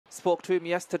Spoke to him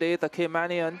yesterday. The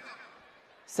Caymanian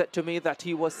said to me that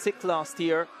he was sick last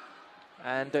year,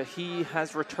 and he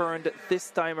has returned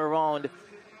this time around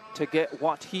to get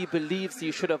what he believes he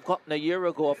should have gotten a year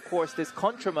ago. Of course, this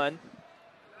countryman,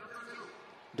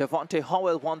 Devontae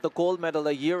Howell, won the gold medal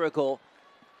a year ago.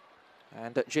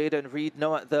 And Jaden Reed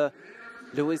now at the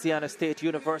Louisiana State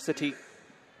University,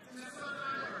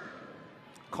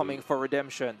 coming for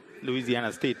redemption.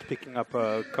 Louisiana State picking up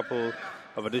a couple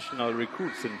of additional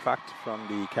recruits, in fact, from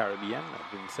the Caribbean,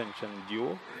 Vincentian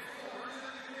duo.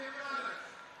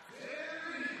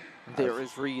 There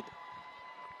is Reed.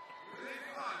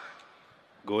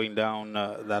 Going down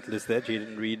that list there,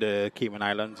 Jaden Reed, Cayman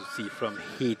Islands, you see from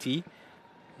Haiti,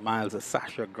 Miles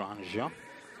Sasha Grandjean,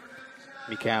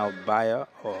 Michael Bayer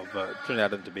of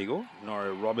Trinidad and Tobago,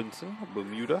 Nora Robinson of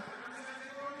Bermuda,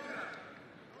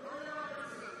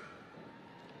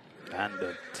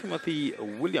 and Timothy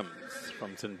Williams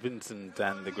from St. Vincent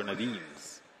and the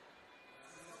Grenadines.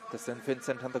 The St.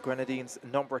 Vincent and the Grenadines,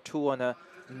 number 2 on a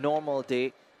normal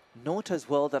day. Note as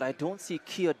well that I don't see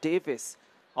Kia Davis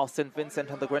of St. Vincent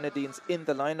and the Grenadines in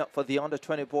the lineup for the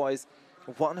under-20 boys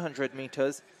 100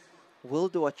 meters. We'll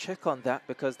do a check on that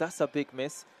because that's a big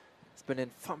miss. It's been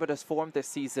in fabulous form this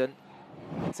season.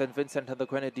 St. Vincent and the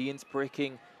Grenadines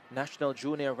breaking national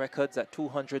junior records at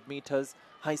 200 meters,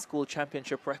 high school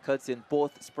championship records in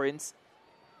both sprints.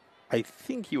 I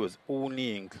think he was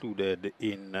only included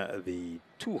in the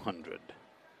 200,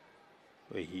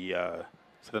 where he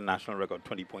set a national record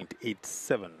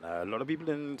 20.87. A lot of people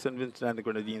in St. Vincent and the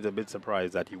Grenadines are a bit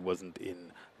surprised that he wasn't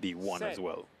in the one as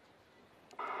well.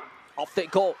 Off they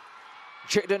go.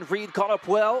 Jaden Reed got up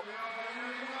well.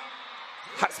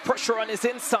 Has pressure on his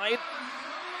inside.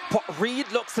 But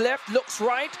Reed looks left, looks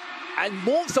right, and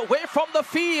moves away from the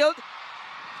field.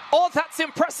 Oh, that's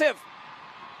impressive.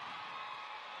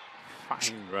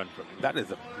 Fine run from him. That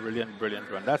is a brilliant, brilliant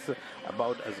run. That's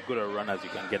about as good a run as you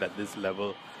can get at this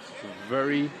level.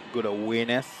 Very good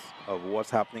awareness of what's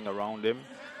happening around him.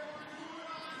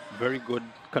 Very good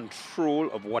control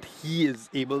of what he is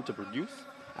able to produce.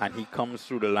 And he comes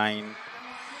through the line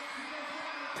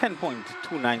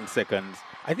 10.29 seconds.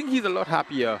 I think he's a lot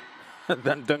happier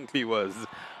than Dunkley was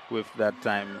with that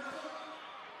time.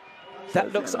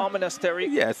 That looks ominous, Terry.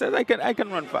 Yes, I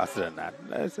can run faster than that.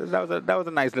 That was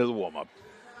a nice little warm-up.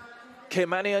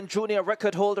 Caymanian junior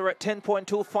record holder at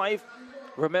 10.25.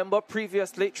 Remember,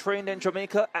 previously trained in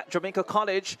Jamaica at Jamaica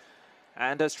College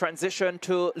and has transitioned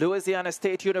to Louisiana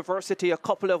State University. A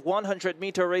couple of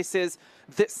 100-meter races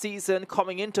this season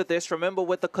coming into this. Remember,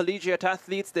 with the collegiate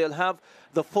athletes, they'll have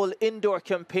the full indoor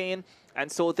campaign. And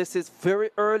so this is very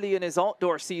early in his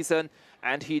outdoor season.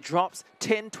 And he drops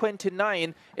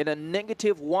 10.29 in a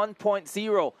negative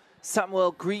 1.0.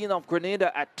 Samuel Green of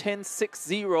Grenada at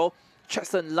 10.60.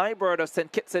 Cheslin Liebert of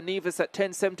St. Kitts and Nevis at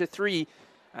 10.73.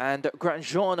 And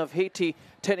Grandjean of Haiti,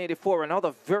 10.84.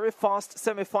 Another very fast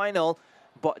semi-final.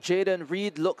 But Jaden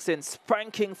Reed looks in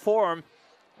spanking form.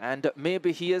 And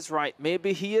maybe he is right.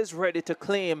 Maybe he is ready to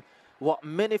claim what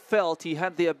many felt he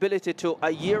had the ability to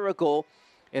a year ago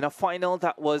in a final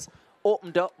that was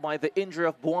opened up by the injury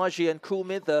of Bouagie and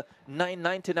Kumi, the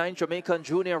 9.99 Jamaican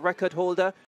junior record holder.